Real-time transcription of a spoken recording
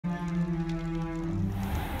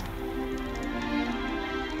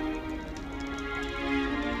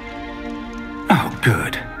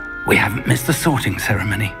good. We haven't missed the sorting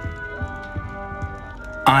ceremony.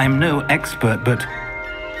 I'm no expert, but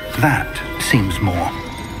that seems more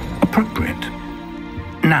appropriate.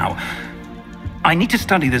 Now, I need to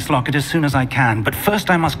study this locket as soon as I can, but first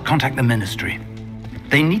I must contact the Ministry.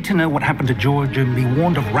 They need to know what happened to George and be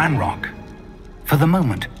warned of Ranrock. For the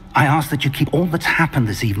moment, I ask that you keep all that's happened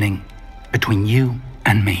this evening between you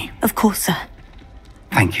and me. Of course, sir.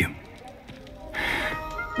 Thank you.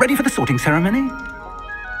 Ready for the sorting ceremony?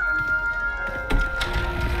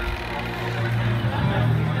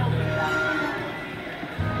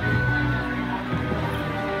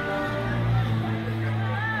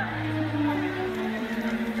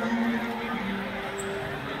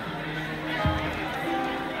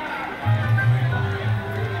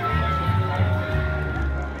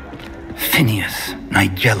 Phineas,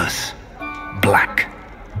 Nigellus, Black.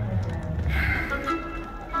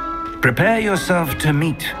 Prepare yourself to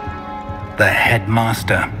meet the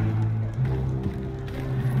headmaster.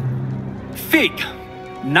 Fig,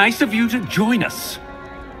 nice of you to join us.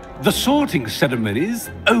 The sorting ceremony's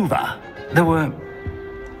over. There were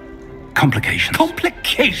complications.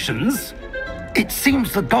 Complications? It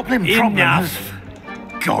seems the goblin problem Enough!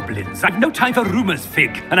 Goblins. I've no time for rumors,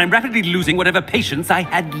 Fig, and I'm rapidly losing whatever patience I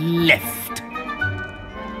had left.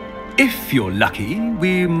 If you're lucky,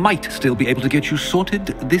 we might still be able to get you sorted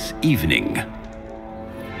this evening.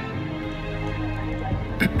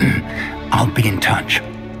 I'll be in touch.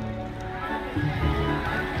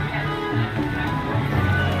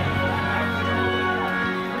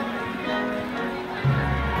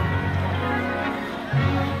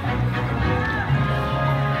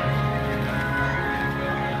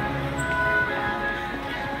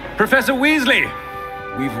 Professor Weasley,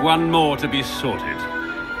 we've one more to be sorted.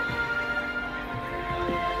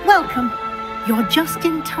 Welcome. You're just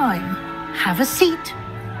in time. Have a seat.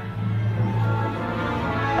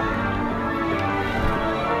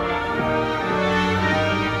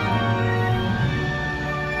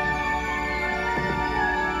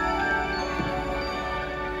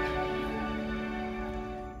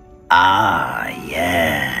 Ah,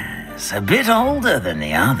 yes. A bit older than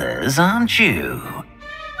the others, aren't you?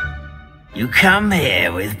 You come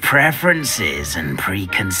here with preferences and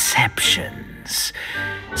preconceptions.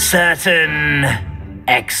 Certain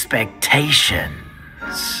expectations.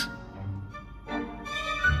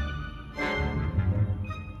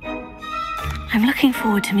 I'm looking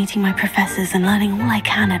forward to meeting my professors and learning all I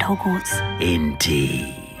can at Hogwarts.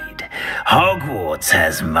 Indeed. Hogwarts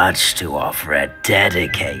has much to offer a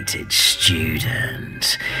dedicated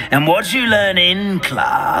student. And what you learn in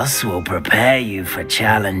class will prepare you for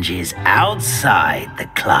challenges outside the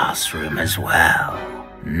classroom as well.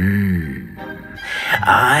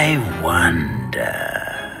 I wonder...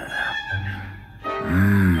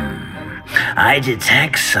 I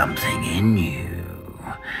detect something in you.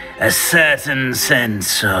 A certain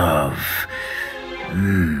sense of...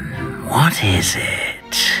 what is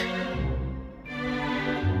it?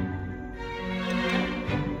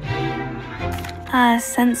 A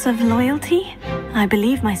sense of loyalty? I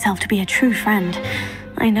believe myself to be a true friend.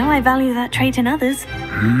 I know I value that trait in others.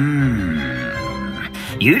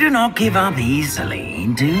 You do not give up easily,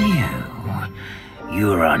 do you?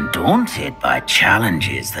 You are undaunted by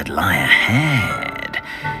challenges that lie ahead.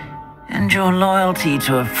 And your loyalty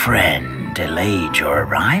to a friend delayed your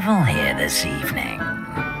arrival here this evening.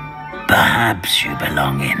 Perhaps you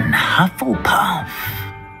belong in Hufflepuff.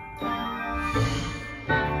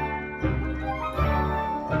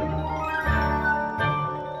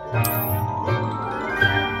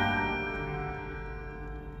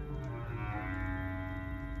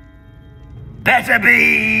 Better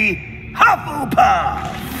be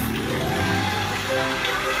Hufflepuff!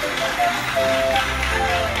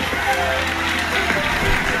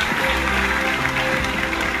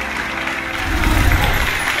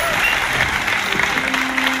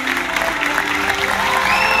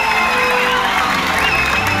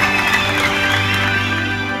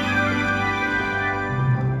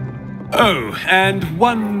 Oh, and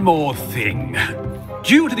one more thing.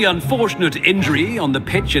 Due to the unfortunate injury on the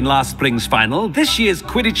pitch in last spring's final, this year's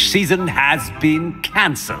Quidditch season has been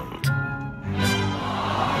cancelled.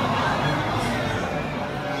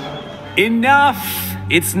 Enough!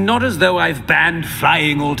 It's not as though I've banned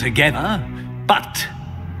flying altogether, but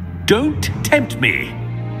don't tempt me.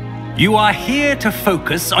 You are here to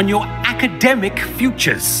focus on your academic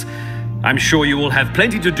futures. I'm sure you will have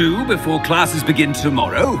plenty to do before classes begin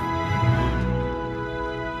tomorrow.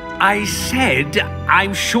 I said,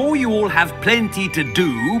 I'm sure you all have plenty to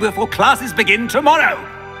do before classes begin tomorrow.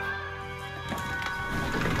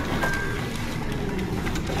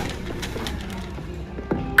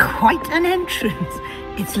 quite an entrance.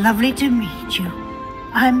 It's lovely to meet you.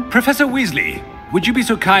 I'm... Professor Weasley, would you be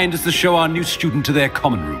so kind as to show our new student to their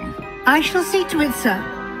common room? I shall see to it, sir.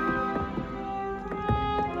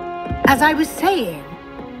 As I was saying,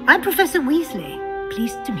 I'm Professor Weasley.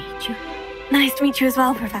 Pleased to meet you. Nice to meet you as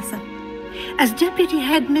well, Professor. As Deputy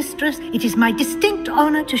Headmistress, it is my distinct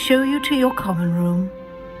honor to show you to your common room.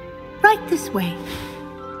 Right this way.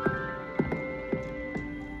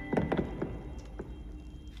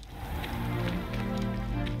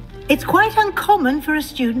 It's quite uncommon for a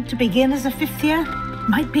student to begin as a fifth year.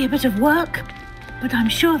 Might be a bit of work, but I'm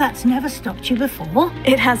sure that's never stopped you before.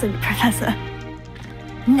 It hasn't, Professor.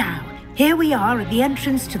 Now, here we are at the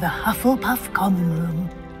entrance to the Hufflepuff common room.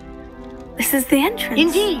 This is the entrance?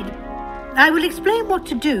 Indeed. I will explain what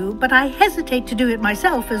to do, but I hesitate to do it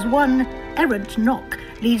myself as one errant knock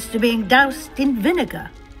leads to being doused in vinegar.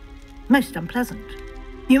 Most unpleasant.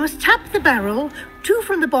 You must tap the barrel, 2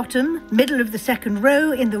 from the bottom, middle of the second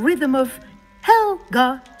row, in the rhythm of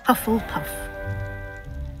Helga Hufflepuff.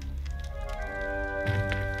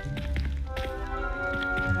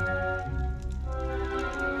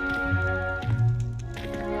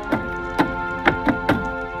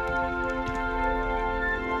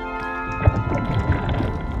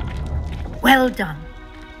 Well done.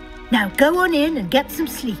 Now go on in and get some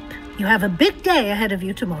sleep. You have a big day ahead of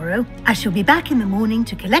you tomorrow. I shall be back in the morning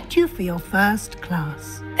to collect you for your first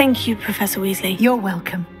class. Thank you, Professor Weasley. You're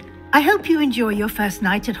welcome. I hope you enjoy your first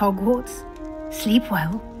night at Hogwarts. Sleep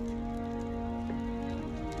well.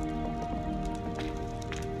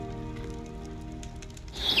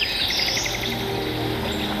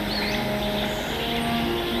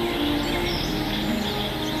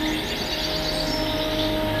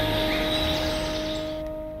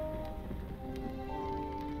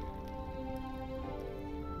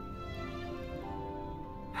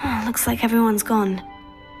 Looks like everyone's gone.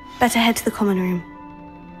 Better head to the common room.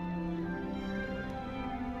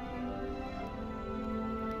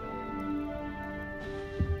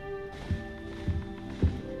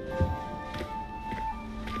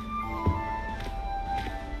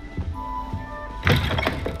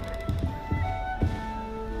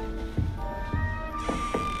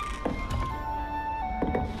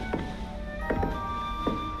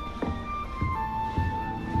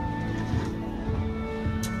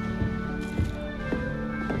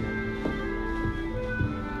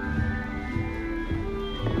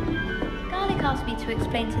 Asked me to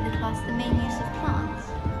explain to the class the main use of plants.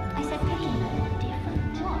 I said picking them would be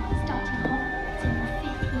different. What? Starting Hogwarts in the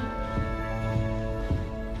 5th year.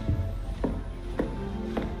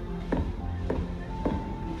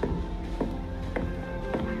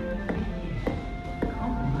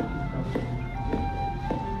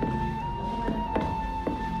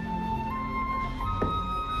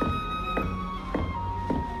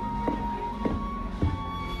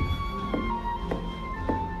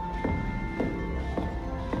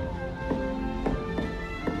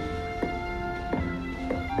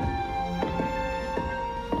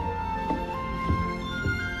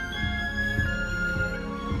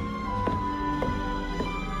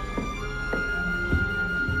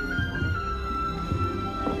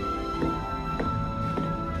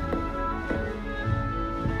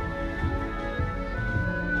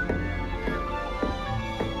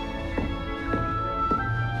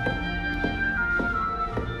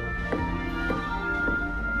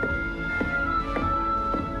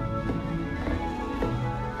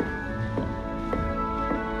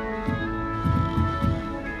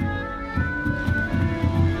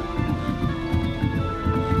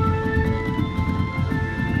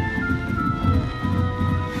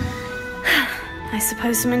 I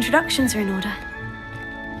suppose some introductions are in order.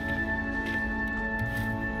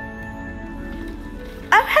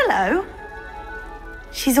 Oh, hello.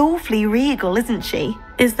 She's awfully regal, isn't she?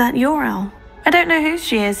 Is that your owl? I don't know who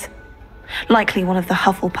she is. Likely one of the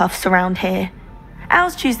Hufflepuffs around here.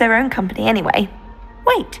 Owls choose their own company anyway.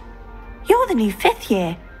 Wait, you're the new 5th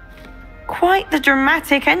year. Quite the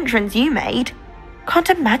dramatic entrance you made. Can't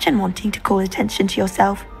imagine wanting to call attention to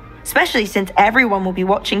yourself, especially since everyone will be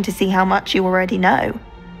watching to see how much you already know.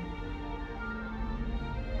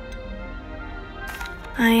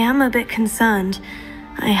 I am a bit concerned.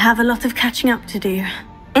 I have a lot of catching up to do.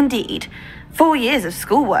 Indeed, 4 years of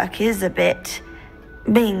schoolwork is a bit...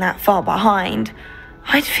 Being that far behind,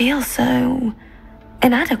 I'd feel so...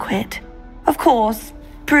 inadequate. Of course,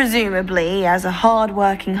 presumably, as a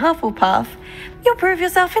hard-working Hufflepuff, you'll prove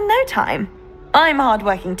yourself in no time. I'm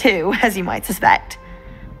hard-working too, as you might suspect.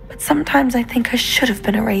 But sometimes I think I should have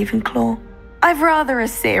been a Ravenclaw. I've rather a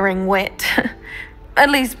searing wit. At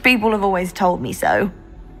least people have always told me so.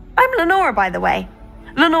 I'm Lenora, by the way.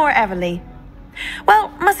 Lenora Everly. Well,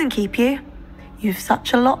 mustn't keep you. You've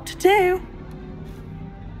such a lot to do.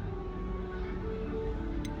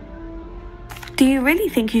 Do you really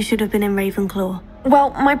think you should have been in Ravenclaw?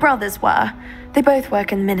 Well, my brothers were. They both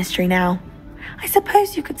work in the ministry now. I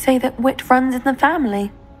suppose you could say that wit runs in the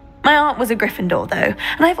family. My aunt was a Gryffindor, though,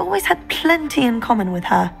 and I've always had plenty in common with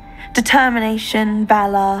her. Determination,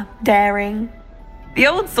 valor, daring. The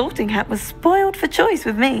old sorting hat was spoiled for choice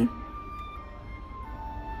with me.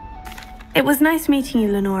 It was nice meeting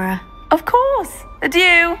you, Lenora. Of course.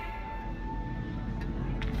 Adieu.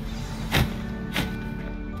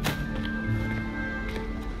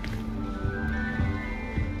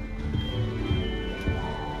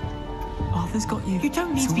 Arthur's got you. You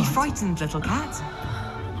don't need to be frightened, little cat.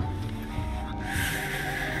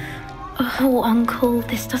 Oh, Uncle,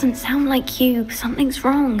 this doesn't sound like you. Something's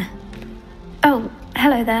wrong. Oh,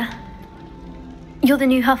 hello there. You're the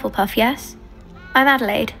new Hufflepuff, yes? I'm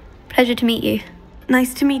Adelaide. Pleasure to meet you.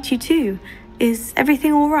 Nice to meet you too. Is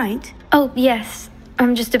everything all right? Oh, yes.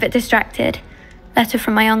 I'm just a bit distracted. Letter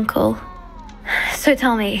from my uncle. So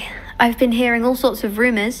tell me, I've been hearing all sorts of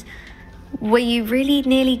rumours. Were you really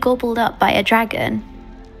nearly gobbled up by a dragon?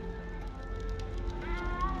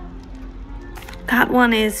 That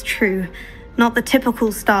one is true. Not the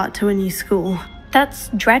typical start to a new school. That's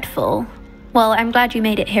dreadful. Well, I'm glad you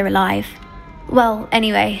made it here alive. Well,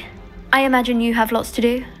 anyway, I imagine you have lots to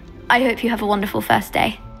do. I hope you have a wonderful first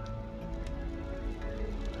day.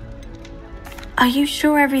 Are you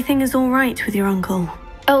sure everything is all right with your uncle?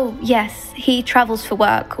 Oh, yes. He travels for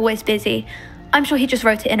work, always busy. I'm sure he just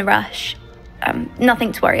wrote it in a rush.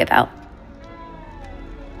 Nothing to worry about.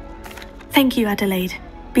 Thank you, Adelaide.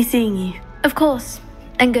 Be seeing you. Of course.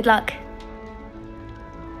 And good luck.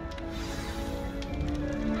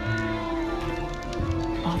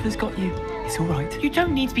 Arthur's got you. It's all right. You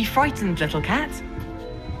don't need to be frightened, little cat.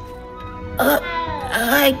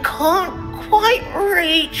 I can't quite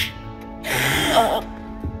reach.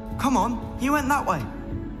 Come on, you went that way.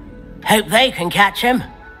 Hope they can catch him.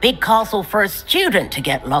 Big castle for a student to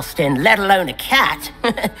get lost in, let alone a cat.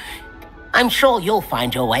 I'm sure you'll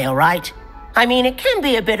find your way all right. I mean, it can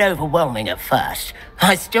be a bit overwhelming at first.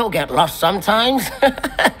 I still get lost sometimes.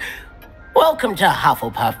 Welcome to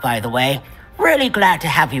Hufflepuff, by the way. Really glad to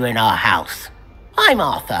have you in our house. I'm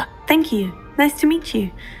Arthur. Thank you. Nice to meet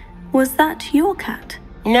you. Was that your cat?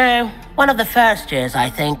 No, one of the first years, I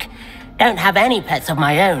think. Don't have any pets of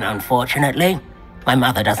my own, unfortunately. My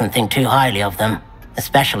mother doesn't think too highly of them,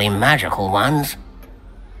 especially magical ones.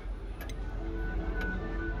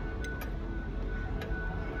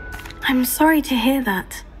 I'm sorry to hear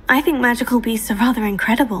that. I think magical beasts are rather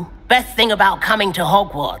incredible. Best thing about coming to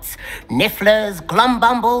Hogwarts. Nifflers,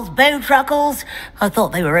 Glumbumbles, Bowtruckles. I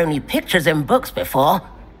thought they were only pictures in books before.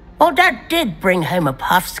 Well, Dad did bring home a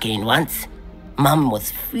Puffskein once. Mum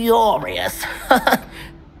was furious.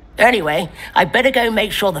 Anyway, I better go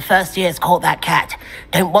make sure the first years caught that cat.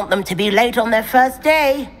 Don't want them to be late on their first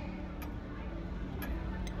day.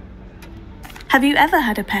 Have you ever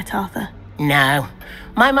had a pet, Arthur? No.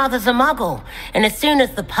 My mother's a muggle, and as soon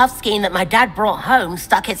as the Puffskein that my dad brought home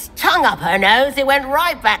stuck its tongue up her nose, it went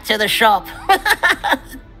right back to the shop.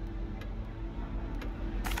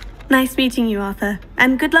 Nice meeting you, Arthur,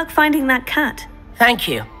 and good luck finding that cat. Thank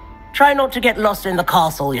you. Try not to get lost in the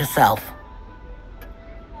castle yourself.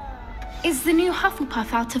 Is the new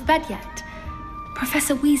Hufflepuff out of bed yet?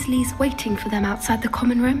 Professor Weasley's waiting for them outside the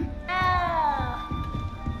common room.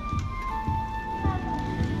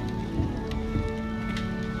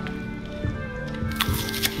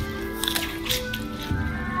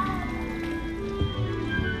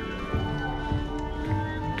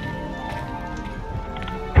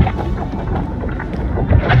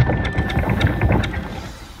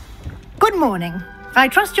 Good morning. I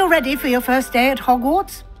trust you're ready for your first day at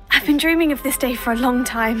Hogwarts? I've been dreaming of this day for a long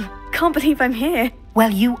time. Can't believe I'm here. Well,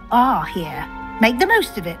 you are here. Make the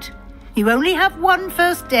most of it. You only have one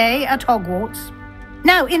first day at Hogwarts.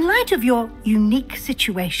 Now, in light of your unique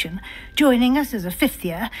situation, joining us as a fifth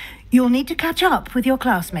year, you'll need to catch up with your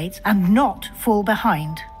classmates and not fall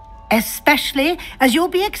behind. Especially as you'll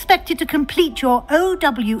be expected to complete your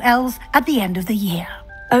OWLs at the end of the year.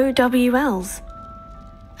 OWLs?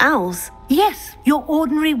 Owls? Yes, your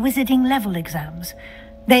ordinary wizarding level exams.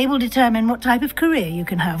 They will determine what type of career you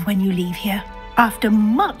can have when you leave here. After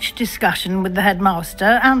much discussion with the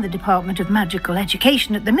headmaster and the Department of Magical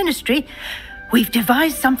Education at the Ministry, we've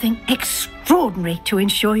devised something extraordinary to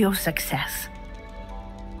ensure your success.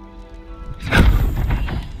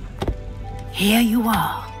 Here you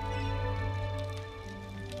are.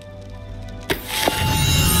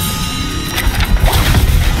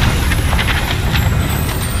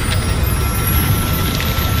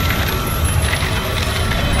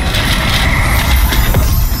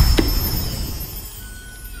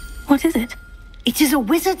 What is it? It is a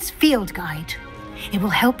wizard's field guide. It will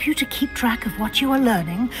help you to keep track of what you are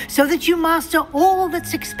learning so that you master all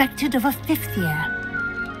that's expected of a 5th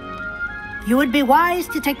year. You would be wise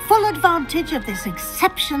to take full advantage of this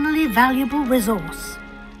exceptionally valuable resource.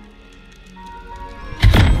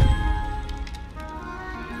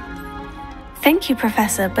 Thank you,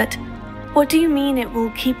 Professor, but what do you mean it will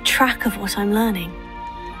keep track of what I'm learning?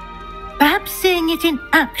 Perhaps seeing it in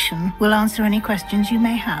action will answer any questions you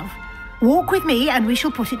may have. Walk with me and we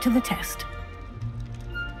shall put it to the test.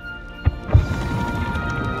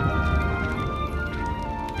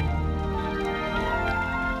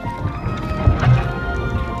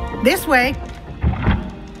 This way.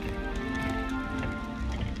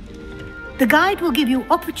 The guide will give you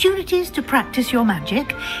opportunities to practice your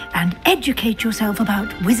magic and educate yourself about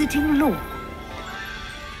wizarding lore.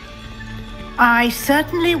 I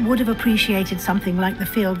certainly would have appreciated something like the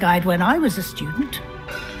field guide when I was a student.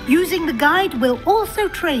 Using the guide will also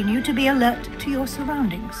train you to be alert to your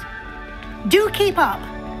surroundings. Do keep up!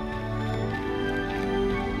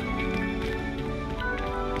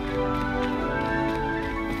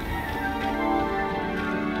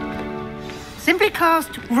 Simply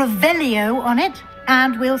cast Revelio on it,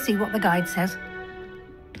 and we'll see what the guide says.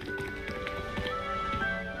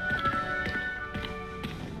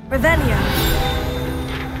 Revelio.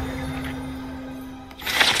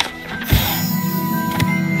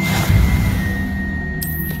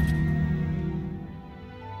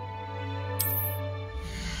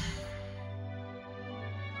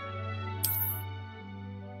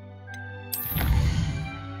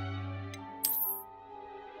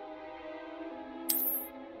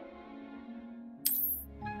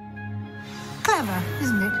 Clever,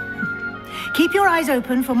 isn't it? Keep your eyes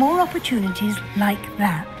open for more opportunities like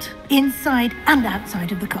that, inside and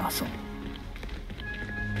outside of the castle.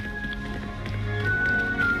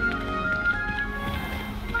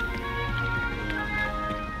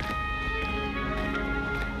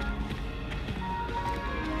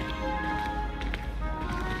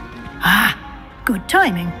 Ah, good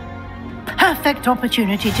timing. Perfect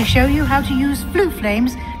opportunity to show you how to use flue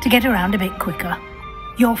flames to get around a bit quicker.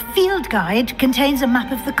 Your field guide contains a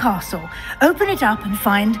map of the castle. Open it up and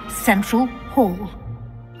find Central Hall.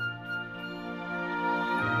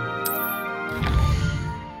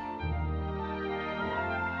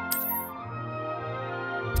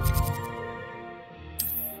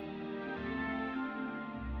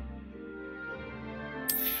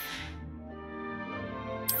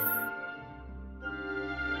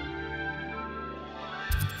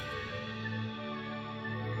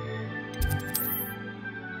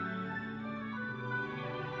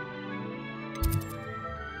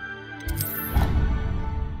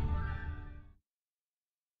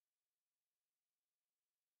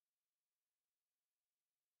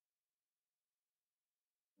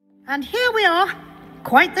 And here we are.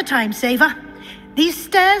 Quite the time saver. These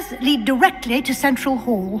stairs lead directly to Central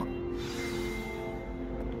Hall.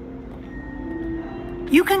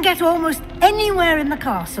 You can get almost anywhere in the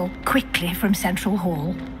castle quickly from Central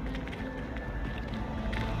Hall.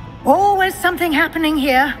 Always something happening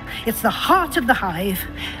here. It's the heart of the hive,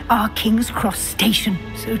 our King's Cross station,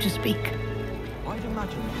 so to speak.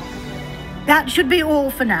 That should be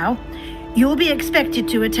all for now. You'll be expected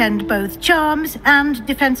to attend both Charms and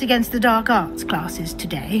Defense Against the Dark Arts classes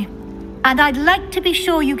today. And I'd like to be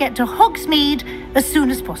sure you get to Hogsmeade as soon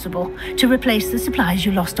as possible to replace the supplies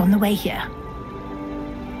you lost on the way here.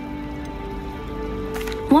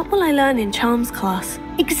 What will I learn in Charms class?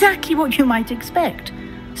 Exactly what you might expect.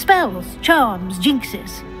 Spells, charms,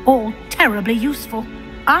 jinxes, all terribly useful.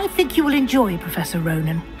 I think you will enjoy Professor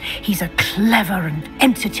Ronan. He's a clever and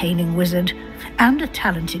entertaining wizard and a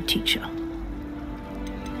talented teacher.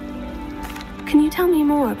 Can you tell me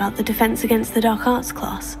more about the Defense Against the Dark Arts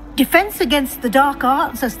class? Defense Against the Dark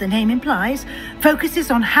Arts, as the name implies, focuses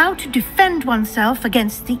on how to defend oneself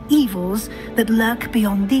against the evils that lurk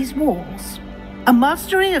beyond these walls. A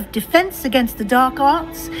mastery of Defense Against the Dark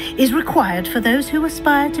Arts is required for those who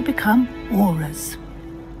aspire to become auras.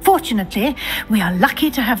 Fortunately, we are lucky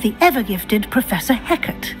to have the ever-gifted Professor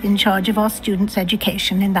Hecat in charge of our students'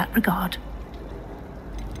 education in that regard.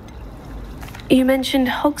 You mentioned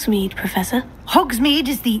Hogsmeade, Professor. Hogsmeade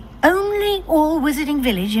is the only all-wizarding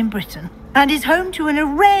village in Britain and is home to an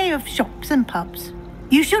array of shops and pubs.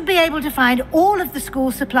 You should be able to find all of the school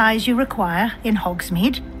supplies you require in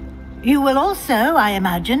Hogsmeade. You will also, I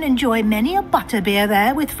imagine, enjoy many a butterbeer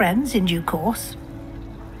there with friends in due course.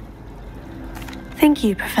 Thank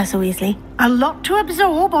you, Professor Weasley. A lot to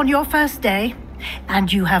absorb on your first day,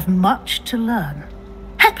 and you have much to learn.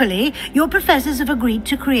 Happily, your professors have agreed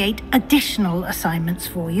to create additional assignments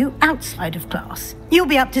for you outside of class. You'll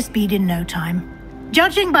be up to speed in no time.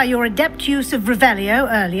 Judging by your adept use of Revelio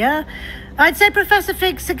earlier, I'd say Professor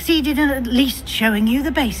Fig succeeded in at least showing you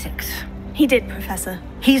the basics. He did, Professor.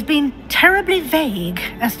 He's been terribly vague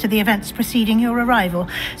as to the events preceding your arrival,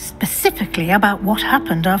 specifically about what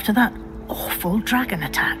happened after that awful dragon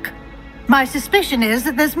attack. My suspicion is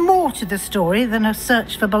that there's more to the story than a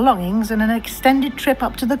search for belongings and an extended trip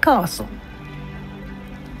up to the castle.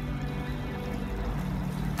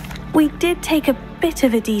 We did take a bit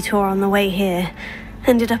of a detour on the way here.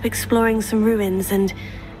 Ended up exploring some ruins and...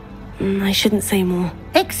 I shouldn't say more.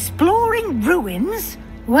 Exploring ruins?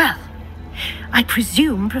 Well, I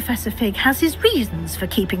presume Professor Fig has his reasons for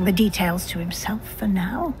keeping the details to himself for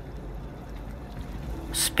now.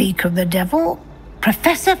 Speak of the devil,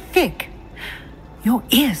 Professor Fig. Your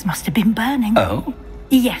ears must have been burning. Oh?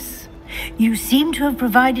 Yes. You seem to have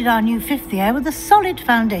provided our new fifth year with a solid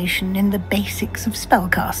foundation in the basics of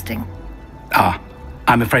spellcasting. Ah,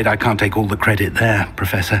 I'm afraid I can't take all the credit there,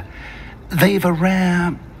 Professor. They've a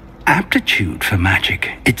rare aptitude for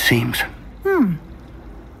magic, it seems.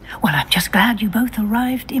 Well, I'm just glad you both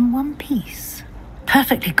arrived in one piece.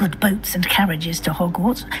 Perfectly good boats and carriages to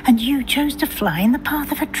Hogwarts, and you chose to fly in the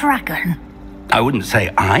path of a dragon. I wouldn't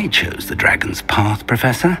say I chose the dragon's path,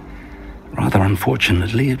 Professor. Rather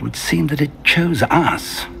unfortunately, it would seem that it chose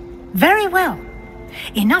us. Very well.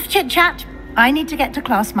 Enough chit-chat. I need to get to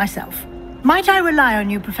class myself. Might I rely on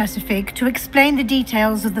you, Professor Fig, to explain the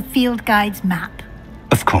details of the field guide's map?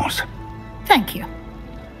 Of course. Thank you.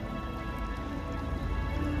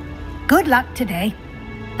 Good luck today.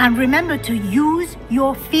 And remember to use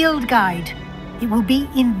your field guide. It will be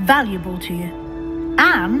invaluable to you.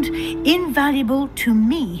 And invaluable to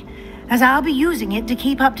me, as I'll be using it to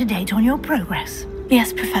keep up to date on your progress.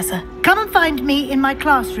 Yes, Professor. Come and find me in my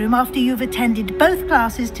classroom after you've attended both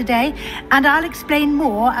classes today, and I'll explain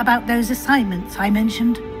more about those assignments I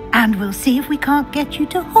mentioned. And we'll see if we can't get you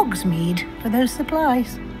to Hogsmeade for those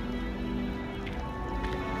supplies.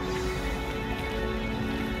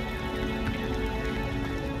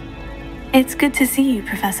 It's good to see you,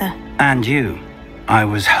 Professor. And you. I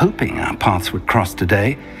was hoping our paths would cross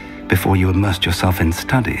today, before you immersed yourself in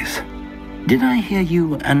studies. Did I hear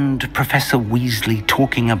you and Professor Weasley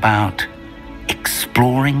talking about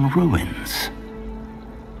exploring ruins?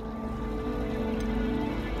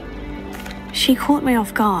 She caught me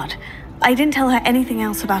off guard. I didn't tell her anything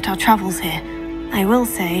else about our travels here. I will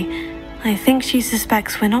say, I think she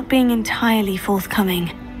suspects we're not being entirely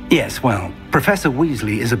forthcoming. Yes, well, Professor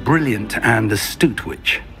Weasley is a brilliant and astute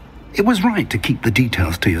witch. It was right to keep the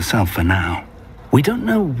details to yourself for now. We don't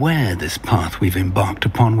know where this path we've embarked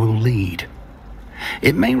upon will lead.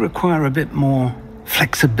 It may require a bit more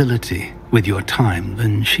flexibility with your time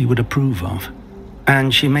than she would approve of.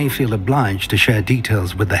 And she may feel obliged to share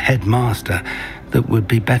details with the headmaster that would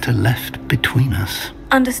be better left between us.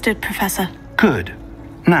 Understood, Professor. Good.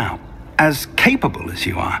 Now, as capable as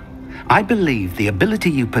you are, I believe the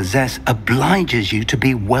ability you possess obliges you to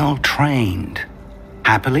be well trained.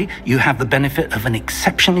 Happily, you have the benefit of an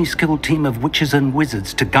exceptionally skilled team of witches and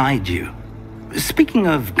wizards to guide you. Speaking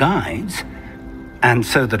of guides, and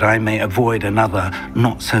so that I may avoid another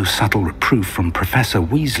not-so-subtle reproof from Professor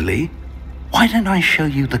Weasley, why don't I show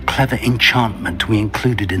you the clever enchantment we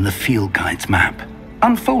included in the field guide's map?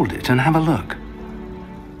 Unfold it and have a look.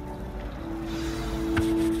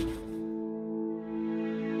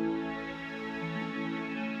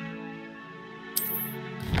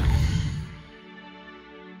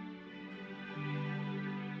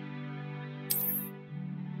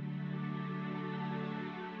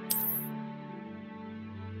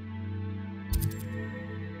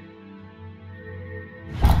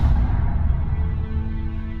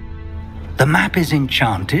 The map is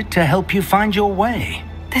enchanted to help you find your way.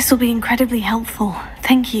 This will be incredibly helpful.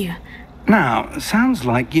 Thank you. Now, sounds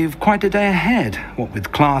like you've quite a day ahead, what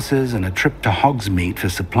with classes and a trip to Hogsmeade for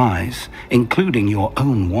supplies, including your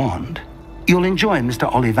own wand. You'll enjoy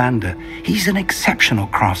Mr. Ollivander. He's an exceptional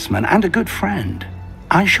craftsman and a good friend.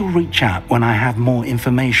 I shall reach out when I have more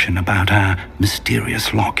information about our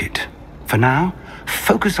mysterious locket. For now,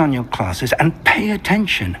 focus on your classes and pay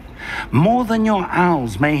attention. More than your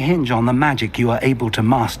owls may hinge on the magic you are able to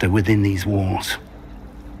master within these walls.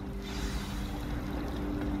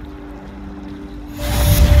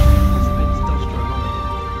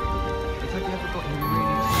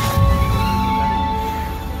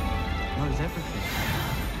 Knows everything.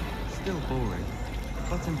 Still boring,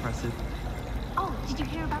 but impressive. Oh, did you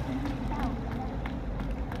hear about the new spell?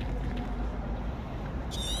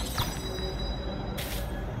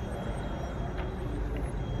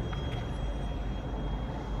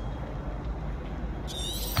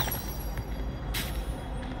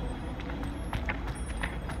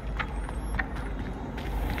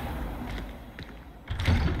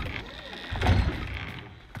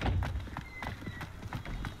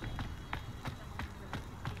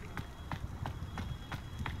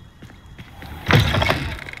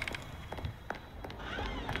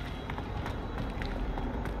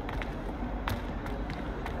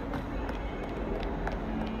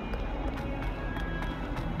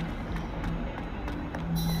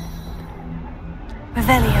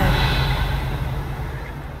 Revelio.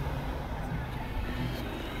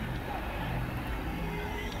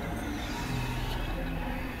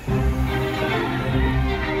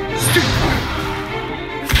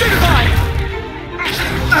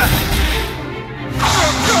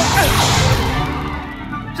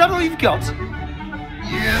 Is that all you've got?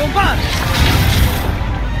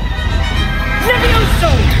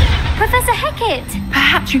 Levioso! Professor Hecat!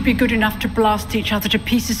 Perhaps you'd be good enough to blast each other to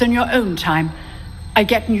pieces in your own time. I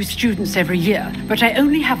get new students every year, but I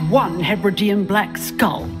only have one Hebridean black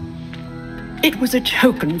skull. It was a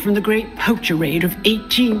token from the Great Poacher Raid of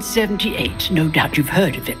 1878. No doubt you've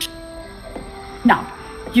heard of it. Now,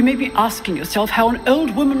 you may be asking yourself how an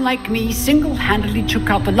old woman like me single-handedly took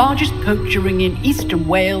out the largest poacher ring in eastern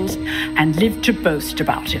Wales and lived to boast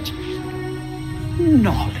about it.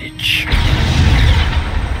 Knowledge.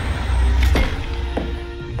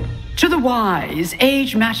 To the wise,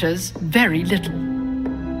 age matters very little.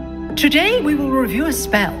 Today we will review a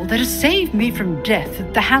spell that has saved me from death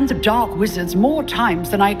at the hands of dark wizards more times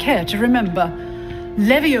than I care to remember.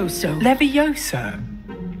 Levioso. Levioso?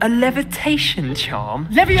 A levitation charm?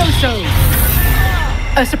 Levioso!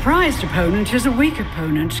 A surprised opponent is a weak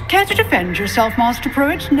opponent. Care to defend yourself, Master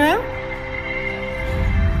Pruitt? No?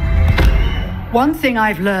 One thing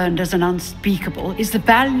I've learned as an unspeakable is the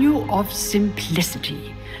value of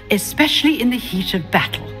simplicity, especially in the heat of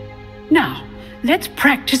battle. Now, let's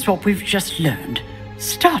practice what we've just learned,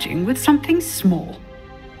 starting with something small.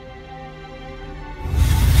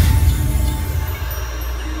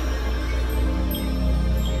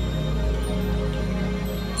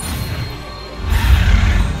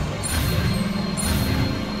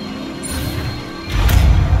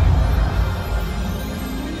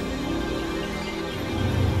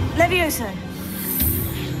 Levioso.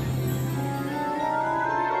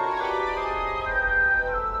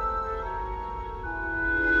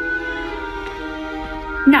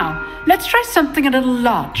 Now, let's try something a little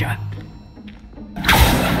larger.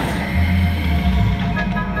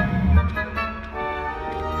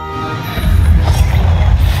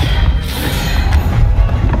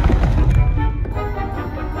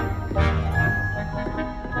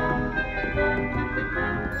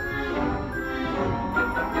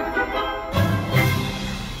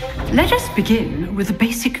 Let us begin with the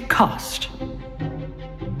basic cast.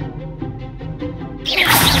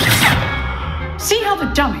 See how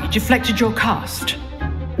the dummy deflected your cast?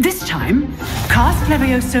 This time, cast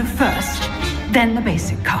Levioso first, then the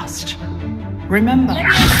basic cast. Remember.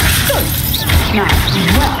 Good. Now,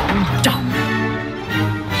 well done.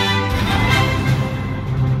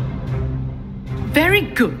 Very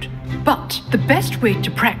good, but the best way to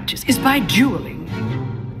practice is by dueling.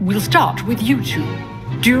 We'll start with you two.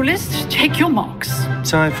 Duelists, take your marks.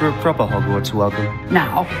 Time for a proper Hogwarts welcome.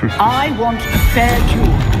 Now, I want a fair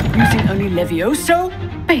duel, using only Levioso,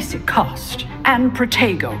 basic cast, and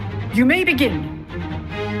Protego. You may begin.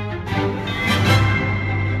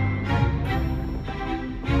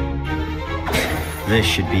 This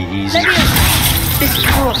should be easy. Levioso. This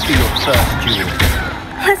can't be your first duel.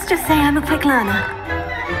 Let's just say I'm a quick learner.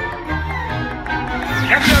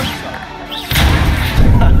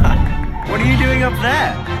 What are you doing up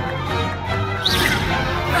there?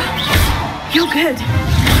 You're good.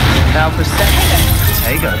 Now for second.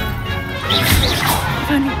 Protego. If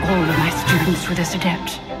only all of my students were this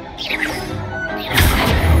adept.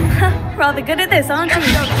 Rather good at this, aren't you?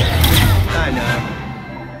 I know.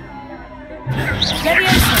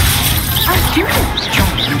 Levioso. I do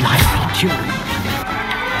enjoy lively dueling.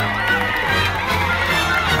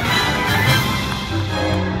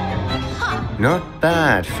 Not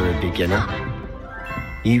bad for a beginner.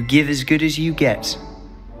 You give as good as you get.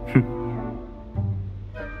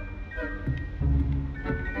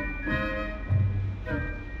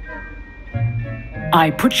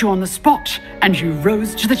 I put you on the spot, and you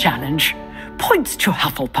rose to the challenge. Points to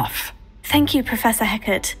Hufflepuff. Thank you, Professor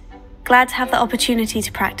Hecat. Glad to have the opportunity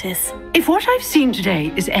to practice. If what I've seen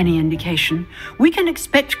today is any indication, we can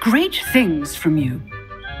expect great things from you.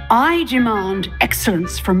 I demand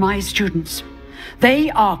excellence from my students.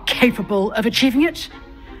 They are capable of achieving it,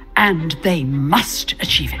 and they must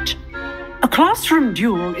achieve it. A classroom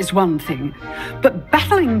duel is one thing, but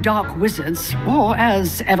battling dark wizards, or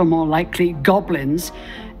as ever more likely, goblins,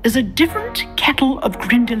 is a different kettle of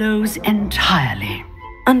Grindylows entirely.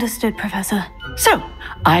 Understood, Professor. So,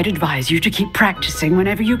 I'd advise you to keep practicing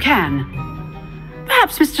whenever you can.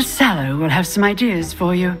 Perhaps Mr. Sallow will have some ideas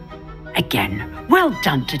for you. Again, well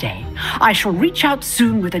done today. I shall reach out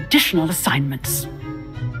soon with additional assignments.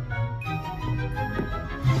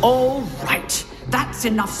 All right. That's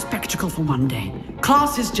enough spectacle for one day.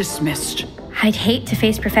 Class is dismissed. I'd hate to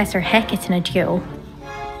face Professor Hecat in a duel.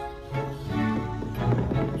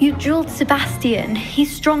 You dueled Sebastian.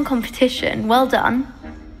 He's strong competition. Well done.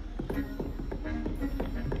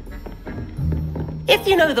 If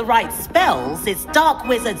you know the right spells, it's dark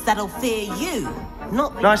wizards that'll fear you,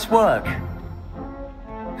 not the... Nice work.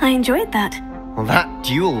 I enjoyed that. Well, that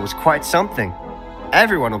duel was quite something.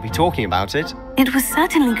 Everyone will be talking about it. It was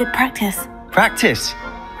certainly good practice. Practice?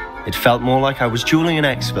 It felt more like I was dueling an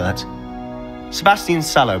expert. Sebastian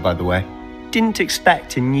Sallow, by the way. Didn't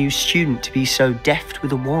expect a new student to be so deft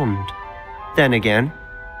with a wand. Then again,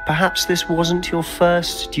 perhaps this wasn't your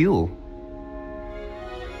first duel.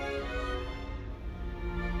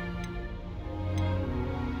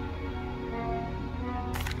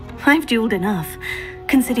 I've dueled enough.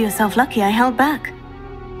 Consider yourself lucky I held back.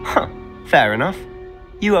 Huh, fair enough.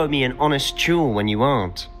 You owe me an honest duel when you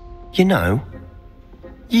aren't. You know,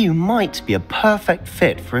 you might be a perfect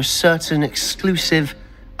fit for a certain exclusive,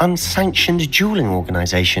 unsanctioned dueling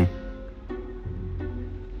organization.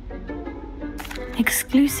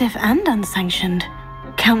 Exclusive and unsanctioned.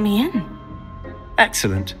 Count me in.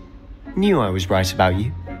 Excellent. Knew I was right about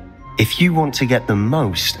you. If you want to get the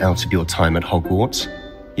most out of your time at Hogwarts,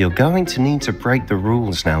 you're going to need to break the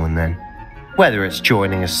rules now and then. Whether it's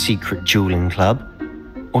joining a secret dueling club,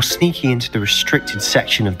 or sneaking into the restricted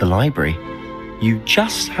section of the library, you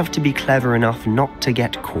just have to be clever enough not to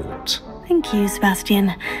get caught. Thank you,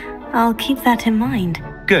 Sebastian. I'll keep that in mind.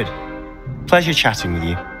 Good. Pleasure chatting with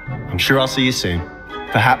you. I'm sure I'll see you soon.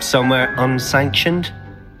 Perhaps somewhere unsanctioned?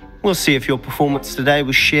 We'll see if your performance today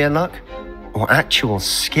was sheer luck or actual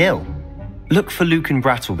skill. Look for Luke and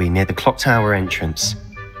Brattleby near the clock tower entrance,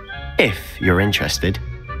 if you're interested.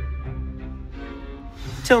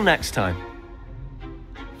 Till next time.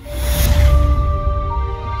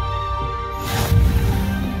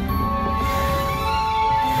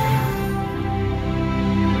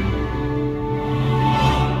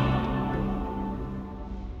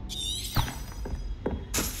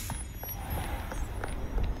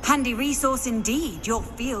 Handy resource indeed, your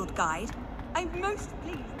field guide. I'm most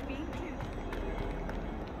pleased to be included.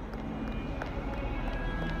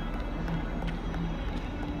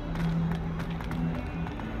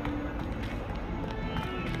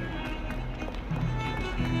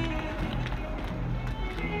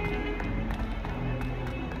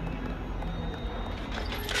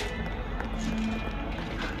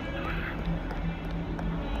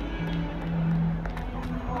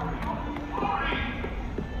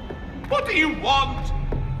 What do you want?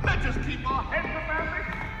 Let us keep our heads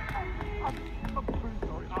about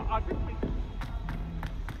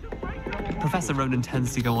this. Professor Ronan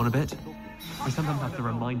tends to go on a bit. We sometimes have to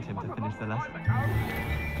remind him to finish the lesson.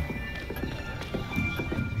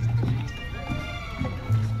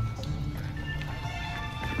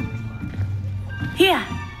 Here!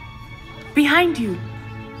 Behind you!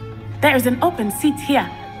 There is an open seat here.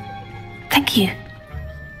 Thank you.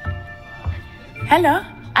 Hello,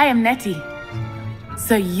 I am Nettie.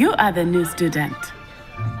 So you are the new student.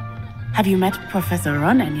 Have you met Professor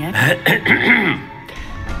Ronan yet?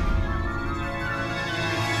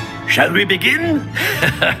 Shall we begin?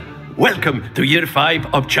 Welcome to Year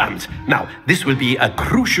 5 of Charms. Now, this will be a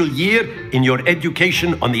crucial year in your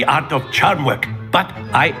education on the art of charm work. But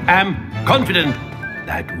I am confident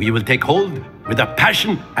that we will take hold with the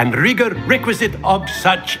passion and rigor requisite of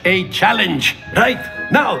such a challenge. Right,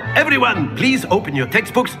 now, everyone, please open your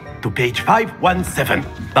textbooks to page 517.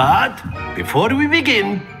 But before we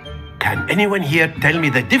begin, can anyone here tell me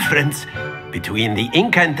the difference between the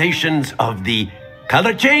incantations of the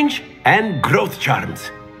color change and growth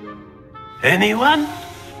charms? Anyone?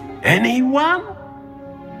 Anyone?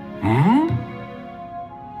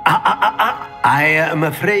 I am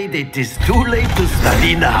afraid it is too late to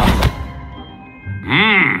study now.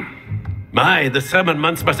 My, the summer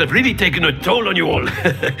months must have really taken a toll on you all.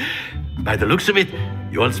 By the looks of it,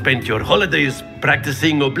 you all spent your holidays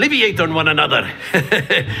practicing Obliviate on one another.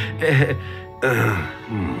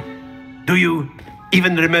 Do you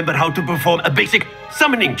even remember how to perform a basic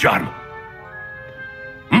summoning charm?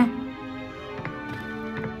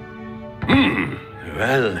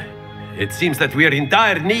 Well, it seems that we are in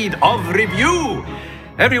dire need of review.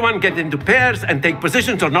 Everyone get into pairs and take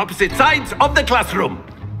positions on opposite sides of the classroom.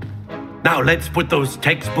 Now let's put those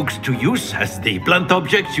textbooks to use as the blunt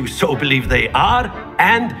objects you so believe they are,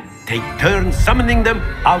 and take turns summoning them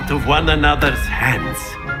out of one another's hands.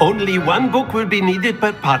 Only one book will be needed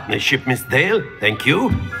per partnership, Miss Dale. Thank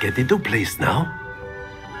you. Get into place now.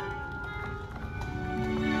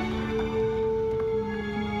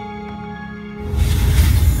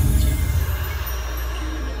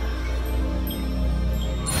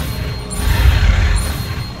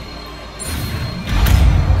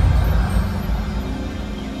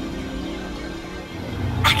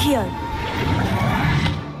 Accio!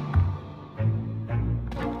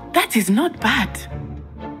 That is not bad.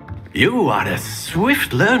 You are a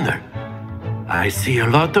swift learner. I see a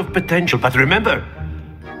lot of potential, but remember,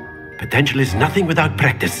 potential is nothing without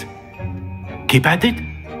practice. Keep at it.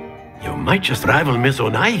 You might just rival Miss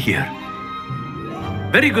Onai here.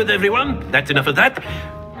 Very good, everyone. That's enough of that.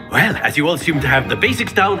 Well, as you all seem to have the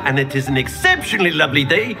basics down, and it is an exceptionally lovely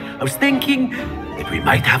day, I was thinking that we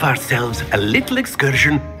might have ourselves a little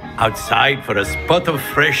excursion outside for a spot of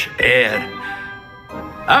fresh air.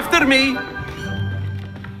 After me!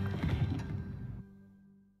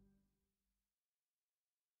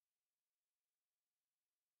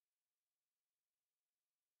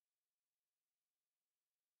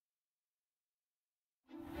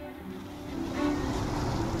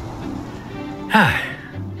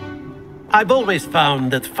 I've always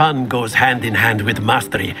found that fun goes hand in hand with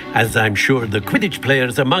mastery, as I'm sure the Quidditch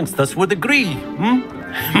players amongst us would agree,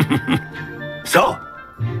 So,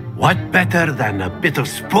 what better than a bit of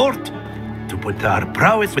sport to put our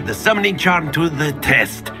prowess with the summoning charm to the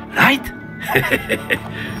test, right?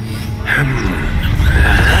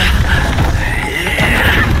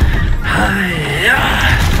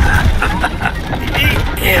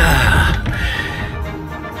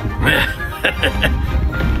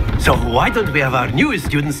 So why don't we have our newest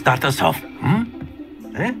student start us off?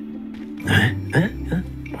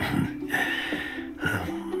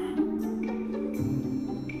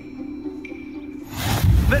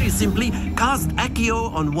 Very simply, cast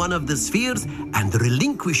Accio on one of the spheres and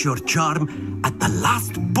relinquish your charm at the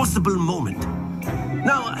last possible moment.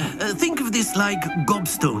 Now, think of this like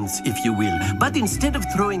gobstones, if you will, but instead of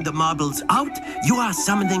throwing the marbles out, you are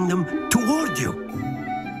summoning them toward you.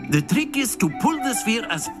 The trick is to pull the sphere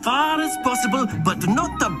as far as possible, but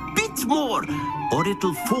not a bit more, or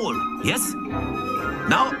it'll fall, yes?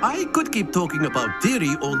 Now, I could keep talking about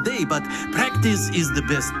theory all day, but practice is the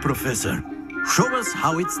best professor. Show us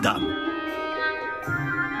how it's done.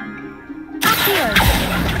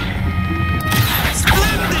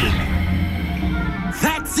 Splendid!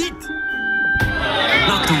 That's it!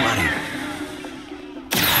 Not to worry.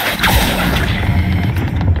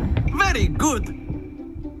 Very good.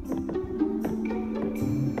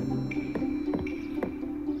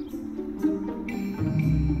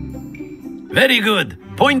 Very good.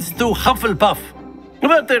 Points to Hufflepuff.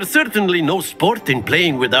 But there's certainly no sport in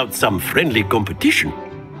playing without some friendly competition.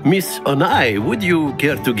 Miss Onai, would you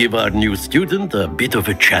care to give our new student a bit of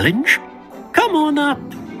a challenge? Come on up.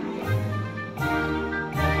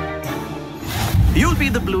 You'll be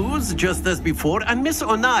the blues, just as before, and Miss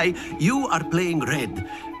Onai, you are playing red.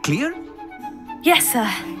 Clear? Yes, sir.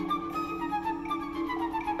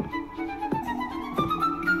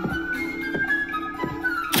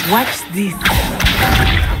 Watch this.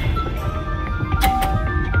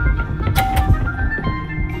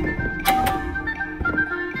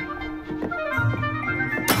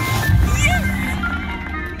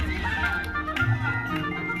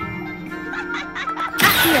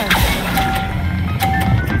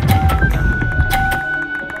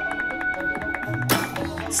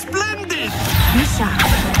 Splendid! Misha.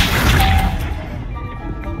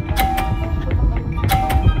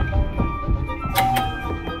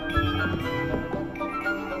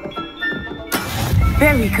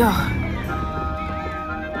 There we go.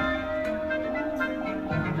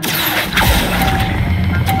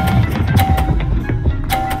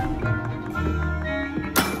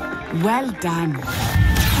 Well done.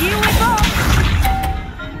 Here we go!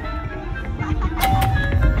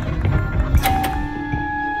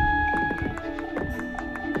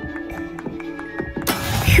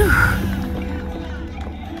 Phew.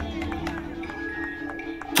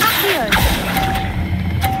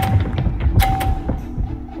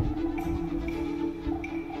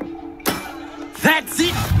 That's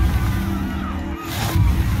it!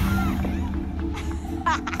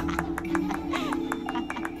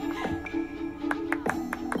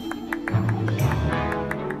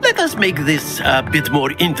 Let us make this a bit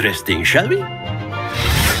more interesting, shall we?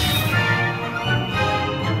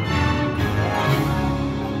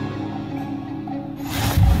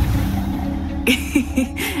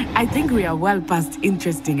 I think we are well past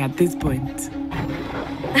interesting at this point.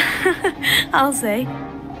 I'll say.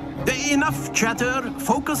 Enough chatter.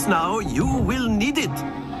 Focus now. You will need it.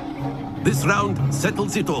 This round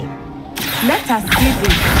settles it all. Let us see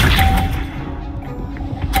this.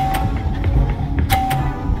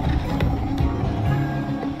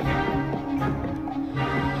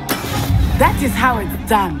 That is how it's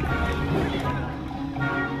done.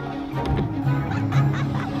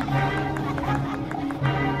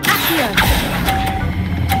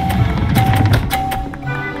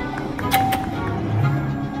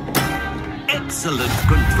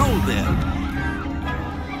 there.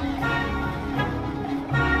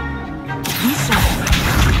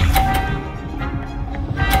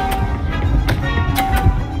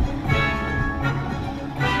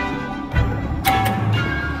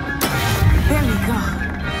 There we go.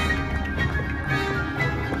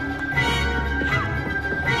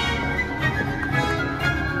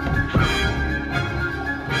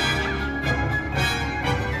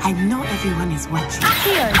 I know everyone is watching.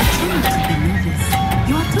 Here, try not to be nervous.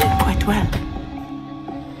 You are doing quite well.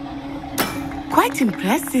 Quite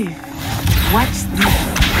impressive. Watch this.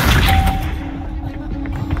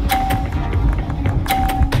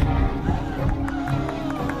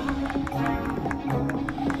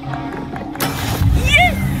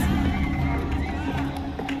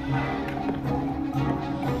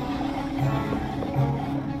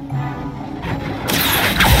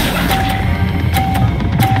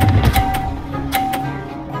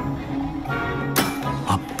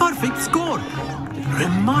 Perfect score.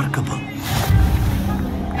 Remarkable.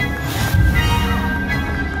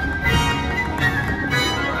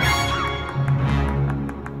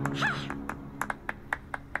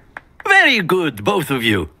 Very good, both of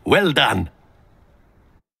you. Well done.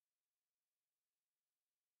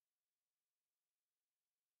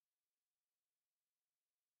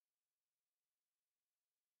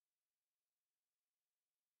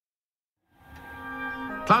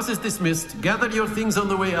 Class is dismissed. Gather your things on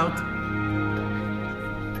the way out.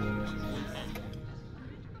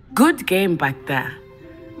 Good game back there.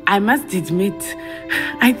 I must admit,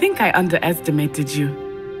 I think I underestimated you.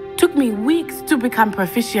 Took me weeks to become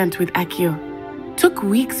proficient with Accio. Took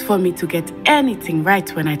weeks for me to get anything right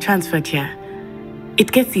when I transferred here.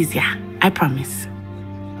 It gets easier, I promise.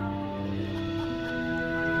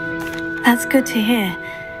 That's good to hear.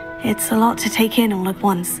 It's a lot to take in all at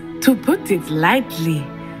once. To put it lightly,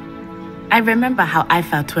 I remember how I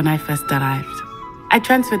felt when I first arrived. I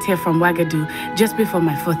transferred here from Ouagadougou just before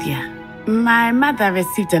my 4th year. My mother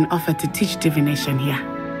received an offer to teach divination here.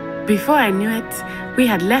 Before I knew it, we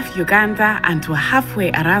had left Uganda and were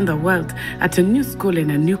halfway around the world at a new school in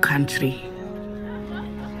a new country.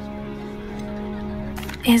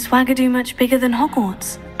 Is Ouagadougou much bigger than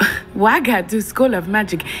Hogwarts? Ouagadougou School of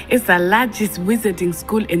Magic is the largest wizarding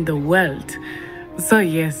school in the world. So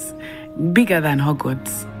yes, bigger than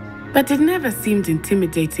Hogwarts. But it never seemed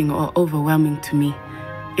intimidating or overwhelming to me.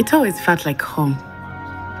 It always felt like home.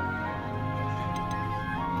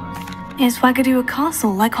 Is Ouagadougou a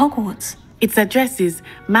castle like Hogwarts? Its address is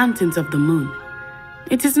Mountains of the Moon.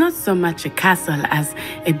 It is not so much a castle as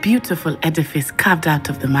a beautiful edifice carved out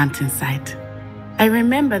of the mountainside. I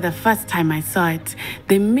remember the first time I saw it,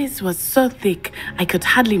 the mist was so thick I could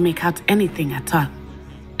hardly make out anything at all.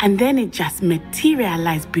 And then it just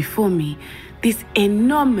materialized before me, this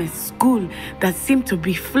enormous school that seemed to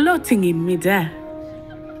be floating in midair.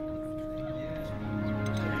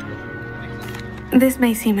 This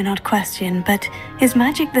may seem an odd question, but is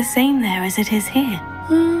magic the same there as it is here?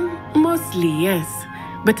 Mostly, yes.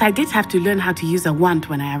 But I did have to learn how to use a wand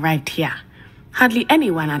when I arrived here. Hardly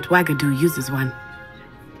anyone at Ouagadougou uses one.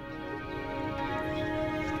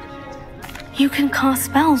 You can cast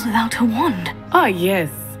spells without a wand? Oh,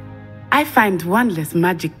 yes. I find wandless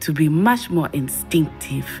magic to be much more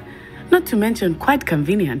instinctive. Not to mention quite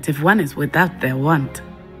convenient if one is without their wand.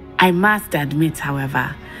 I must admit,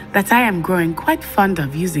 however, that I am growing quite fond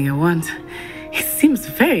of using a wand. It seems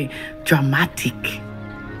very dramatic.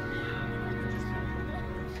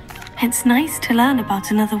 It's nice to learn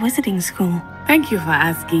about another wizarding school. Thank you for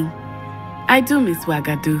asking. I do miss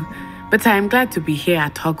Ouagadougou, but I am glad to be here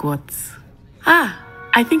at Hogwarts.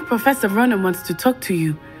 I think Professor Ronan wants to talk to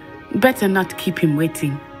you. Better not keep him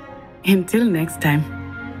waiting. Until next time.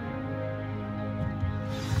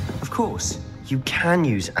 Of course, you can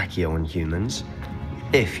use Accio on humans,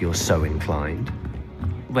 if you're so inclined.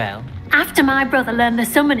 Well, after my brother learned the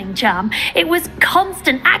summoning charm, it was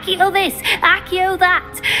constant Accio this, Accio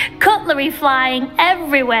that, cutlery flying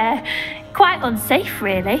everywhere. Quite unsafe,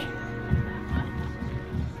 really.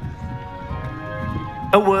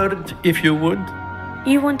 A word, if you would.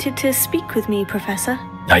 You wanted to speak with me, Professor?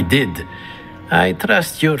 I did. I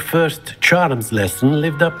trust your first charms lesson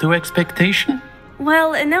lived up to expectation?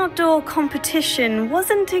 Well, an outdoor competition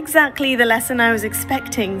wasn't exactly the lesson I was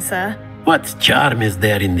expecting, sir. What charm is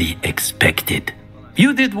there in the expected?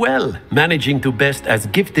 You did well, managing to best as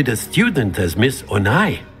gifted a student as Miss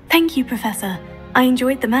Onai. Thank you, Professor. I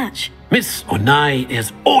enjoyed the match. Miss Onai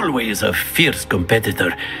is always a fierce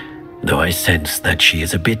competitor, though I sense that she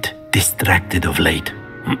is a bit distracted of late.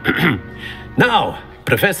 Now,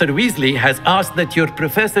 Professor Weasley has asked that your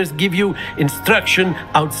professors give you instruction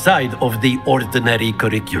outside of the ordinary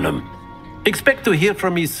curriculum. Expect to hear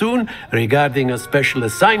from me soon regarding a special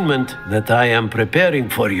assignment that I am preparing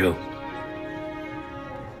for you.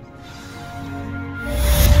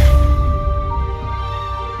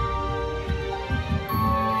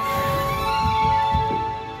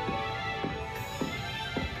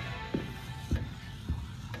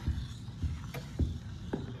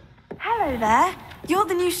 Hello there. You're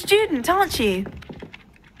the new student, aren't you?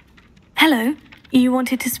 Hello. You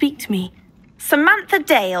wanted to speak to me? Samantha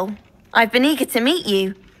Dale. I've been eager to meet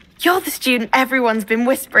you. You're the student everyone's been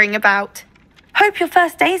whispering about. Hope your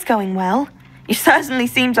first day's going well. You certainly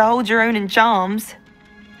seem to hold your own in charms.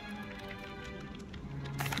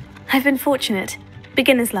 I've been fortunate.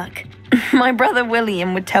 Beginner's luck. My brother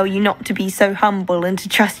William would tell you not to be so humble and to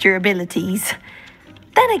trust your abilities.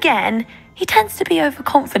 Then again, he tends to be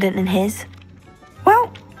overconfident in his.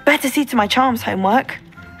 Well, better see to my charms homework.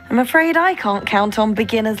 I'm afraid I can't count on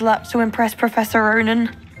beginner's luck to impress Professor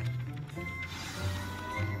Ronan.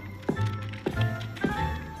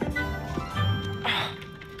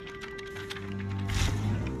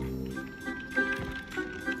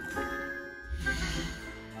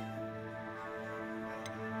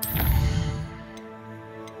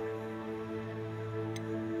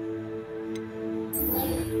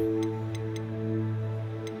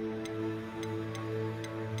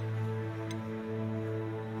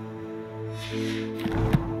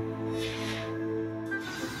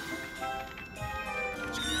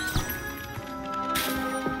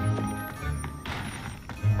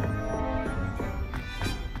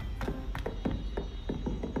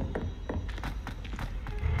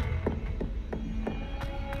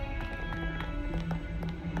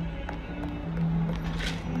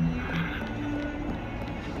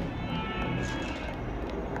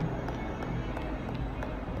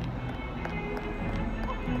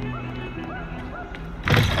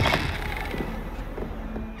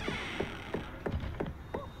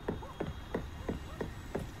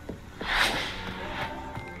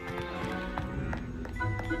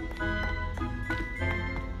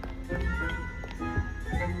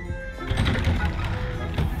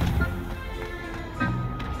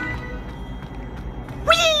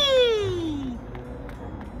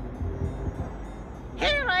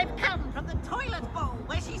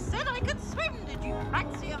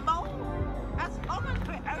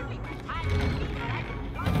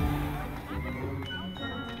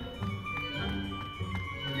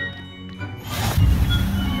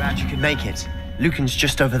 Glad you could make it. Lucan's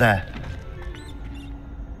just over there.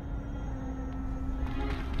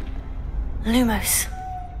 Lumos.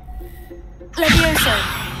 Levioso.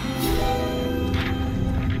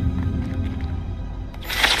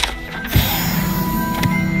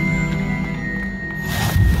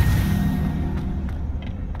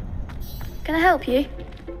 Can I help you?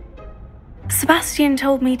 Sebastian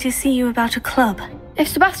told me to see you about a club. If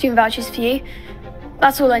Sebastian vouches for you,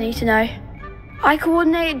 that's all I need to know. I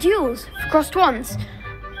coordinate duels for crossed wands.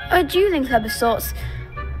 A dueling club of sorts.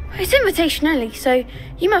 It's invitation only, so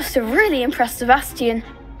you must have really impressed Sebastian.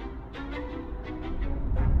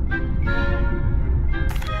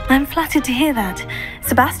 I'm flattered to hear that.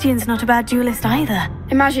 Sebastian's not a bad duelist either.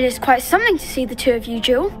 Imagine it's quite something to see the two of you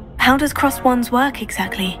duel. How does crossed wands work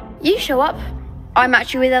exactly? You show up, I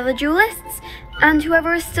match you with other duelists, and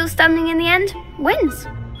whoever is still standing in the end wins.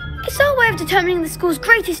 It's our way of determining the school's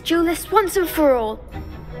greatest duelist once and for all.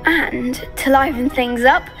 And to liven things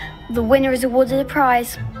up, the winner is awarded a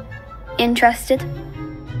prize. Interested?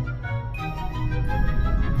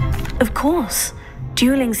 Of course.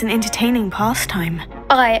 Dueling's an entertaining pastime.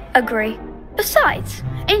 I agree. Besides,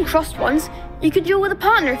 in crossed ones, you could duel with a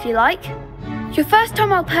partner if you like. Your first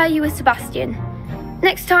time I'll pair you with Sebastian.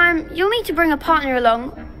 Next time, you'll need to bring a partner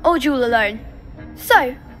along, or duel alone.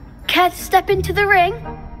 So, care to step into the ring?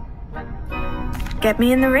 Get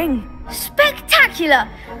me in the ring. Spectacular!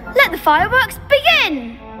 Let the fireworks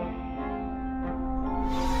begin!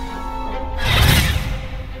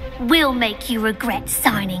 We'll make you regret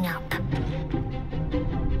signing up.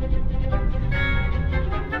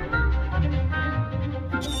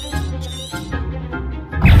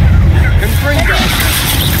 Confringo!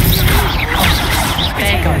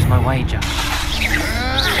 There goes my wager.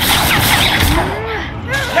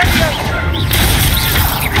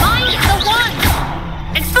 Mind the one!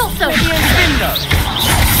 Expulso!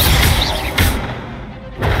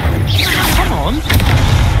 Come on!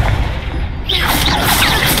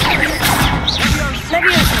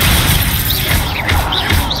 Levioso!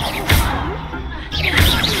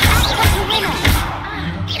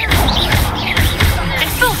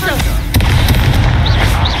 Expulso!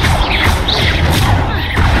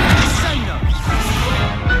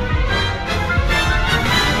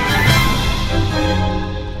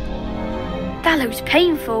 That looks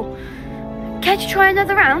painful. Care to try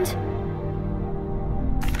another round?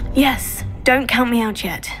 Yes, don't count me out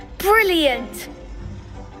yet. Brilliant!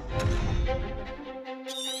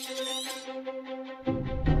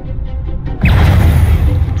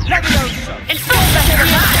 It's all better than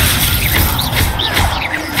that!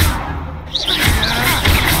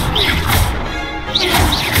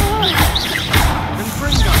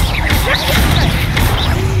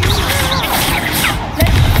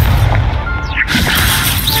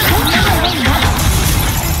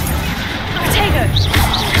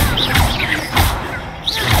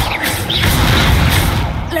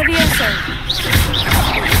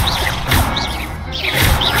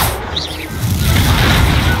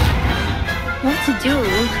 What to do?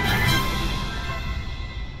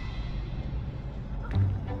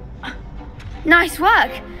 Nice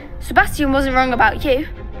work! Sebastian wasn't wrong about you.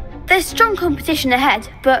 There's strong competition ahead,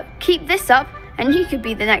 but keep this up and you could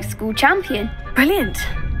be the next school champion. Brilliant.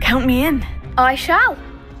 Count me in. I shall.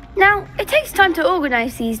 Now, it takes time to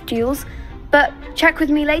organise these duels, but check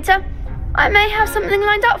with me later. I may have something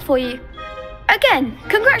lined up for you. Again,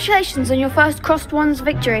 congratulations on your first Crossed Ones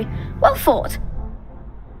victory. Well fought.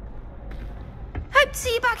 Hope to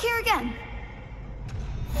see you back here again.